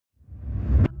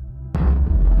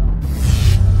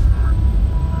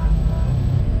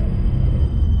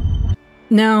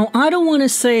Now, I don't want to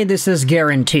say this is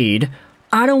guaranteed.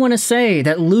 I don't want to say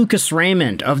that Lucas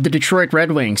Raymond of the Detroit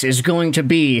Red Wings is going to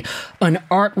be an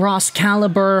Art Ross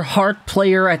caliber Hart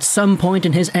player at some point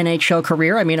in his NHL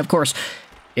career. I mean, of course,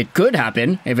 it could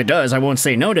happen. If it does, I won't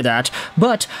say no to that.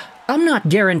 But I'm not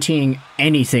guaranteeing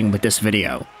anything with this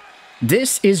video.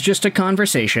 This is just a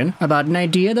conversation about an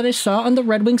idea that I saw on the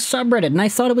Red Wings subreddit, and I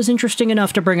thought it was interesting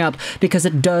enough to bring up because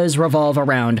it does revolve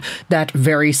around that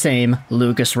very same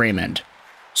Lucas Raymond.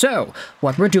 So,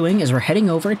 what we're doing is we're heading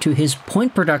over to his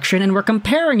point production and we're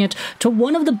comparing it to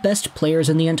one of the best players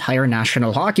in the entire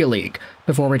National Hockey League.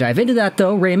 Before we dive into that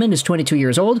though, Raymond is 22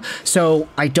 years old, so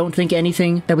I don't think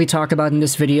anything that we talk about in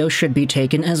this video should be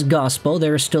taken as gospel.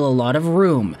 There is still a lot of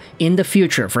room in the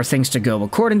future for things to go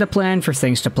according to plan, for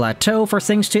things to plateau, for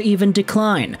things to even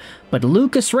decline. But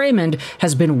Lucas Raymond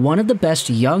has been one of the best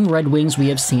young Red Wings we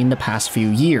have seen the past few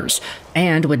years.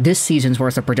 And with this season's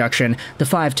worth of production, the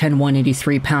 5'10",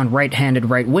 183-pound right-handed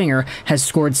right winger has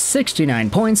scored 69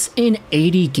 points in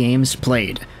 80 games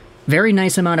played. Very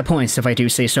nice amount of points, if I do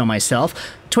say so myself.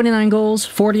 29 goals,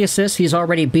 40 assists, he's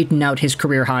already beaten out his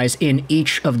career highs in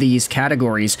each of these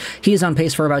categories. He is on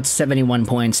pace for about 71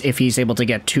 points if he's able to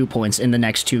get 2 points in the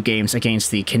next 2 games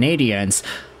against the Canadiens.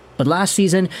 But last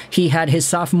season, he had his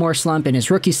sophomore slump. In his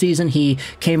rookie season, he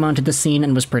came onto the scene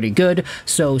and was pretty good,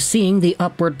 so seeing the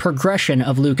upward progression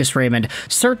of Lucas Raymond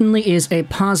certainly is a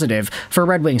positive for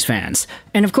Red Wings fans.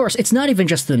 And of course, it's not even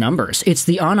just the numbers, it's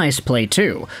the on-ice play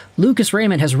too. Lucas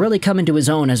Raymond has really come into his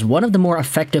own as one of the more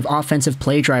effective offensive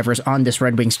play drivers on this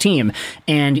Red Wings team,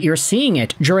 and you're seeing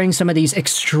it during some of these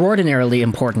extraordinarily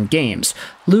important games.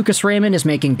 Lucas Raymond is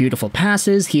making beautiful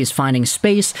passes, he is finding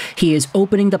space, he is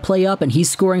opening the play up, and he's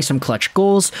scoring some clutch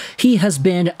goals. He has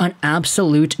been an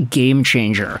absolute game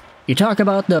changer. You talk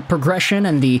about the progression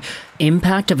and the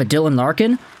impact of a Dylan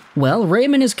Larkin? Well,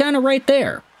 Raymond is kind of right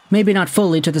there. Maybe not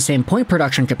fully to the same point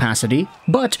production capacity,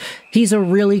 but he's a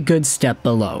really good step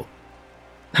below.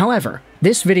 However,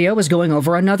 this video is going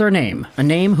over another name, a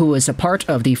name who is a part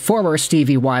of the former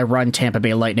Stevie Y run Tampa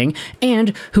Bay Lightning,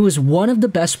 and who is one of the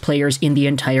best players in the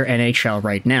entire NHL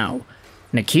right now,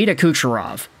 Nikita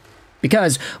Kucherov.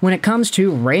 Because when it comes to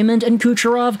Raymond and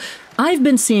Kucherov, I've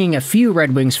been seeing a few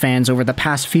Red Wings fans over the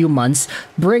past few months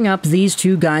bring up these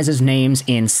two guys' names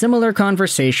in similar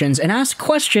conversations and ask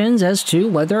questions as to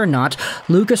whether or not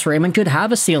Lucas Raymond could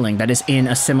have a ceiling that is in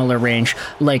a similar range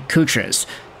like Kucher's.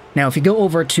 Now, if you go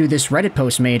over to this Reddit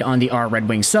post made on the R Red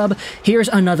Wings sub, here's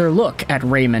another look at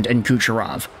Raymond and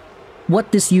Kucherov.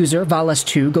 What this user,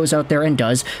 Valas2, goes out there and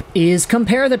does is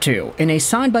compare the two in a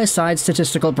side-by-side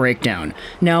statistical breakdown.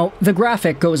 Now, the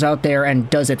graphic goes out there and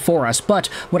does it for us, but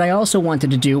what I also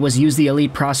wanted to do was use the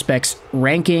Elite Prospects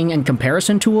ranking and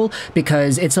comparison tool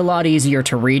because it's a lot easier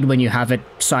to read when you have it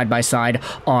side-by-side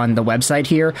on the website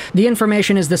here. The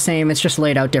information is the same, it's just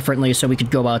laid out differently so we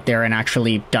could go out there and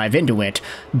actually dive into it.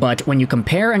 But when you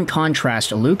compare and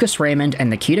contrast Lucas Raymond and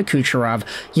Nikita Kucherov,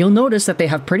 you'll notice that they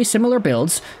have pretty similar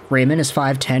builds. Raymond is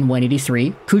 5'10",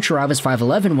 183. Kucherov is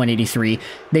 5'11", 183.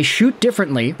 They shoot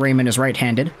differently. Raymond is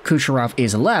right-handed. Kucherov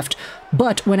is left.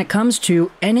 But when it comes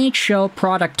to NHL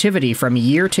productivity from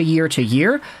year to year to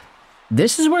year,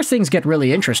 this is where things get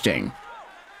really interesting.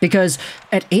 Because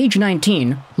at age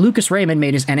 19, Lucas Raymond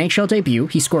made his NHL debut.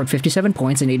 He scored 57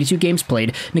 points in 82 games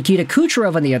played. Nikita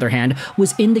Kucherov, on the other hand,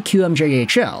 was in the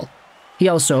QMJHL. He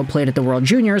also played at the World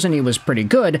Juniors, and he was pretty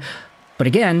good. But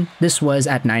again, this was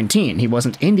at 19. He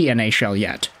wasn't in the NHL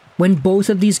yet. When both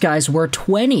of these guys were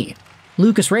 20.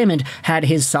 Lucas Raymond had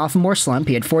his sophomore slump.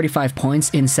 He had 45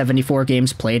 points in 74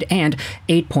 games played and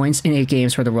 8 points in 8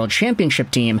 games for the World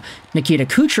Championship team. Nikita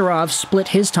Kucherov split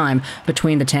his time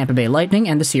between the Tampa Bay Lightning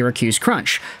and the Syracuse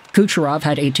Crunch. Kucherov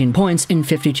had 18 points in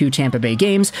 52 Tampa Bay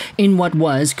games in what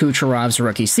was Kucherov's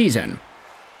rookie season.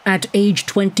 At age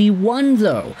 21,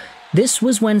 though, this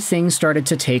was when things started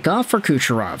to take off for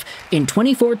Kucherov. In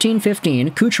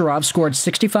 2014-15, Kucherov scored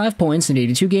 65 points in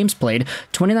 82 games played,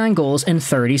 29 goals, and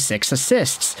 36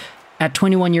 assists. At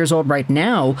 21 years old right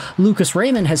now, Lucas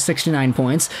Raymond has 69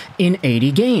 points in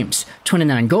 80 games,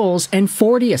 29 goals, and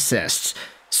 40 assists.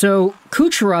 So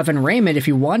Kucherov and Raymond, if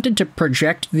you wanted to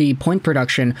project the point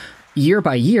production year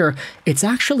by year, it's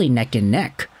actually neck and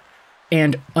neck.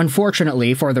 And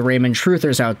unfortunately for the Raymond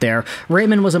truthers out there,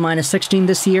 Raymond was a -16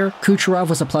 this year, Kucherov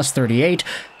was a +38.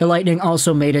 The Lightning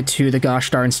also made it to the gosh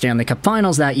darn Stanley Cup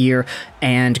Finals that year,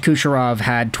 and Kucherov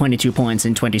had 22 points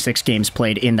in 26 games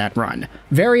played in that run.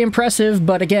 Very impressive,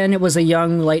 but again, it was a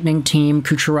young Lightning team.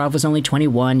 Kucherov was only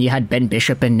 21. You had Ben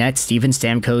Bishop and net, Steven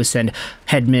Stamkos and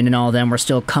Hedman and all them were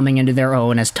still coming into their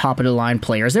own as top-of-the-line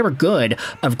players. They were good,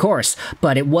 of course,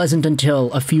 but it wasn't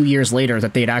until a few years later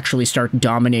that they'd actually start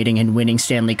dominating and winning winning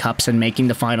Stanley Cups and making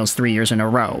the finals 3 years in a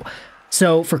row.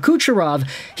 So for Kucherov,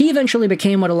 he eventually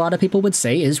became what a lot of people would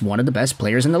say is one of the best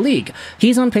players in the league.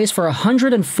 He's on pace for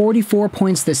 144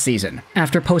 points this season,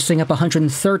 after posting up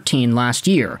 113 last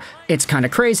year. It's kind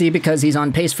of crazy because he's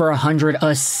on pace for 100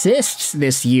 assists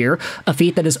this year, a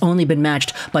feat that has only been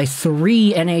matched by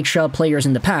 3 NHL players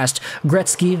in the past,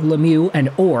 Gretzky, Lemieux, and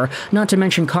Orr, not to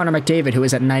mention Connor McDavid, who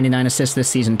is at 99 assists this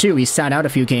season too. He sat out a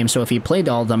few games, so if he played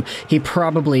all of them, he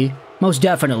probably, most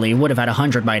definitely, would have had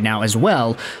 100 by now as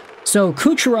well. So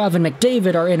Kucherov and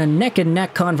McDavid are in a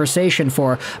neck-and-neck conversation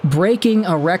for breaking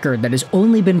a record that has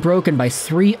only been broken by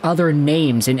 3 other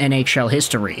names in NHL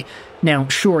history. Now,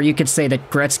 sure, you could say that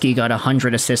Gretzky got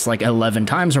 100 assists like 11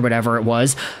 times or whatever it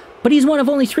was, but he's one of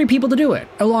only 3 people to do it,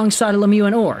 alongside Lemieux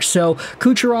and Orr. So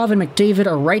Kucherov and McDavid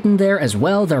are right in there as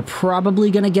well. They're probably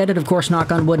going to get it. Of course,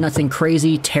 knock on wood, nothing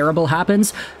crazy, terrible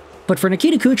happens. But for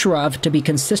Nikita Kucherov to be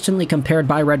consistently compared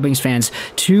by Red Wings fans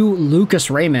to Lucas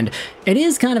Raymond, it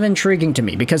is kind of intriguing to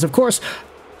me because, of course,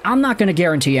 I'm not going to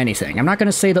guarantee anything. I'm not going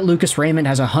to say that Lucas Raymond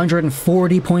has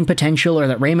 140-point potential or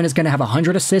that Raymond is going to have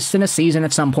 100 assists in a season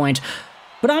at some point.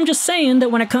 But I'm just saying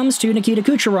that when it comes to Nikita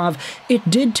Kucherov, it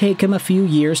did take him a few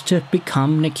years to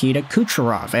become Nikita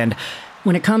Kucherov. And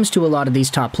when it comes to a lot of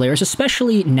these top players,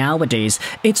 especially nowadays,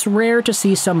 it's rare to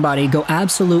see somebody go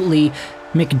absolutely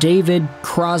McDavid,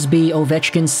 Crosby,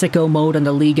 Ovechkin sicko mode in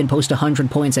the league and post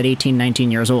 100 points at 18, 19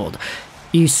 years old.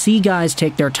 You see guys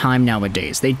take their time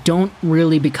nowadays. They don't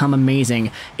really become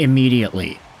amazing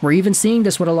immediately. We're even seeing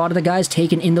this with a lot of the guys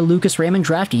taken in the Lucas Raymond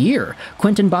draft year.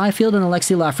 Quentin Byfield and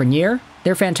Alexis Lafreniere,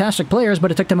 they're fantastic players,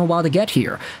 but it took them a while to get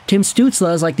here. Tim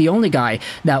Stützle is like the only guy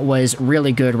that was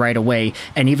really good right away,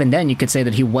 and even then you could say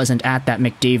that he wasn't at that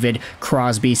McDavid,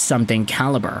 Crosby something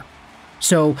caliber.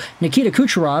 So Nikita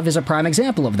Kucherov is a prime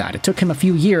example of that. It took him a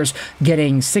few years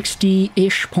getting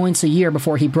 60-ish points a year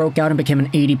before he broke out and became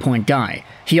an 80-point guy.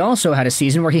 He also had a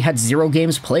season where he had 0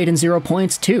 games played and 0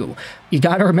 points too. You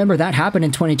gotta remember that happened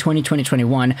in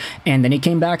 2020-2021, and then he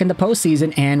came back in the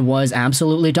postseason and was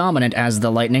absolutely dominant as the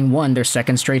Lightning won their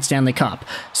 2nd straight Stanley Cup.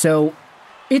 So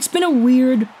it's been a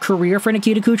weird career for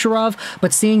Nikita Kucherov,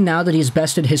 but seeing now that he's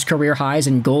bested his career highs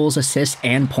in goals, assists,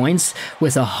 and points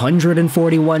with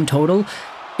 141 total,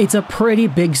 it's a pretty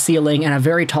big ceiling and a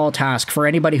very tall task for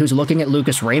anybody who's looking at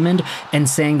Lucas Raymond and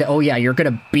saying that, oh yeah, you're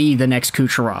going to be the next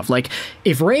Kucherov. Like,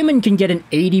 if Raymond can get an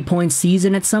 80-point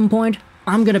season at some point,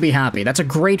 I'm going to be happy. That's a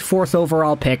great 4th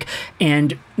overall pick,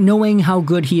 and knowing how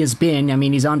good he has been, I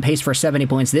mean, he's on pace for 70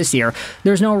 points this year,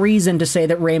 there's no reason to say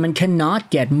that Raymond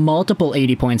cannot get multiple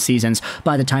 80-point seasons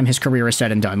by the time his career is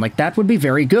said and done. Like, that would be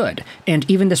very good. And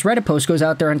even this Reddit post goes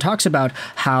out there and talks about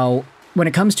how when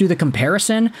it comes to the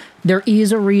comparison, there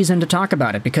is a reason to talk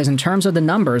about it, because in terms of the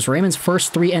numbers, Raymond's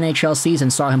first 3 NHL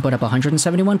seasons saw him put up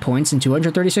 171 points in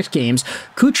 236 games.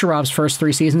 Kucherov's first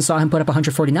 3 seasons saw him put up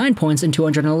 149 points in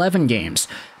 211 games.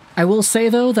 I will say,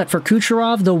 though, that for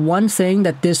Kucherov, the one thing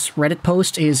that this Reddit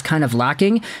post is kind of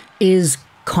lacking is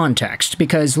context,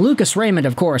 because Lucas Raymond,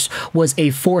 of course, was a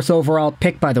 4th overall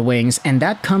pick by the Wings, and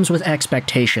that comes with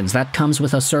expectations. That comes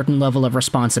with a certain level of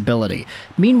responsibility.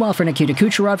 Meanwhile, for Nikita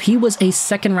Kucherov, he was a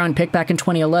 2nd-round pick back in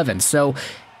 2011, so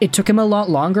it took him a lot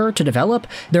longer to develop.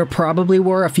 There probably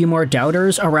were a few more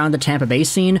doubters around the Tampa Bay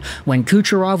scene when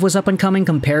Kucherov was up and coming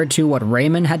compared to what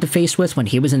Raymond had to face with when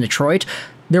he was in Detroit.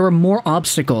 There were more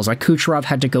obstacles that Kucherov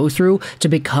had to go through to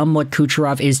become what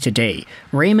Kucherov is today.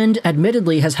 Raymond,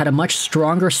 admittedly, has had a much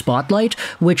stronger spotlight,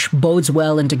 which bodes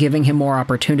well into giving him more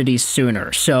opportunities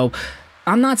sooner. So,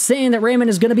 I'm not saying that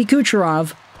Raymond is going to be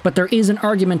Kucherov, but there is an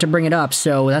argument to bring it up,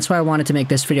 so that's why I wanted to make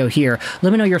this video here.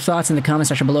 Let me know your thoughts in the comment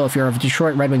section below if you're a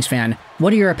Detroit Red Wings fan.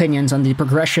 What are your opinions on the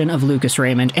progression of Lucas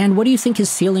Raymond, and what do you think his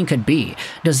ceiling could be?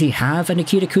 Does he have a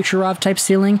Nikita Kucherov type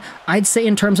ceiling? I'd say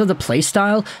in terms of the play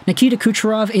style, Nikita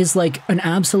Kucherov is like an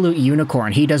absolute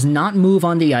unicorn. He does not move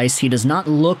on the ice, he does not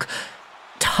look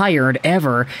tired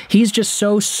ever. He's just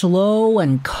so slow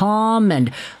and calm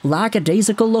and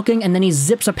lackadaisical looking, and then he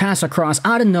zips a pass across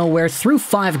out of nowhere through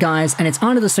 5 guys, and it's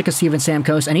onto the stick of Steven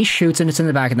Stamkos, and he shoots, and it's in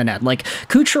the back of the net. Like,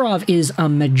 Kucherov is a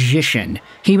magician.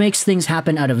 He makes things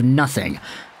happen out of nothing.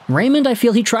 Raymond, I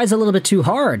feel he tries a little bit too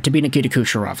hard to be Nikita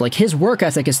Kucherov. Like, his work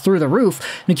ethic is through the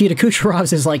roof. Nikita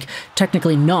Kucherov's is, like,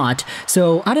 technically not.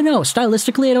 So, I don't know.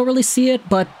 Stylistically, I don't really see it,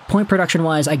 but point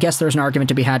production-wise, I guess there's an argument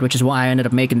to be had, which is why I ended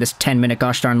up making this 10-minute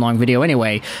gosh darn long video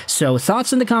anyway. So,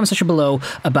 thoughts in the comment section below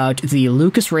about the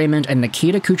Lucas Raymond and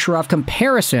Nikita Kucherov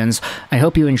comparisons. I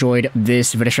hope you enjoyed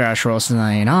this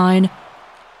video.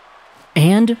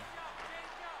 And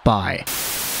bye.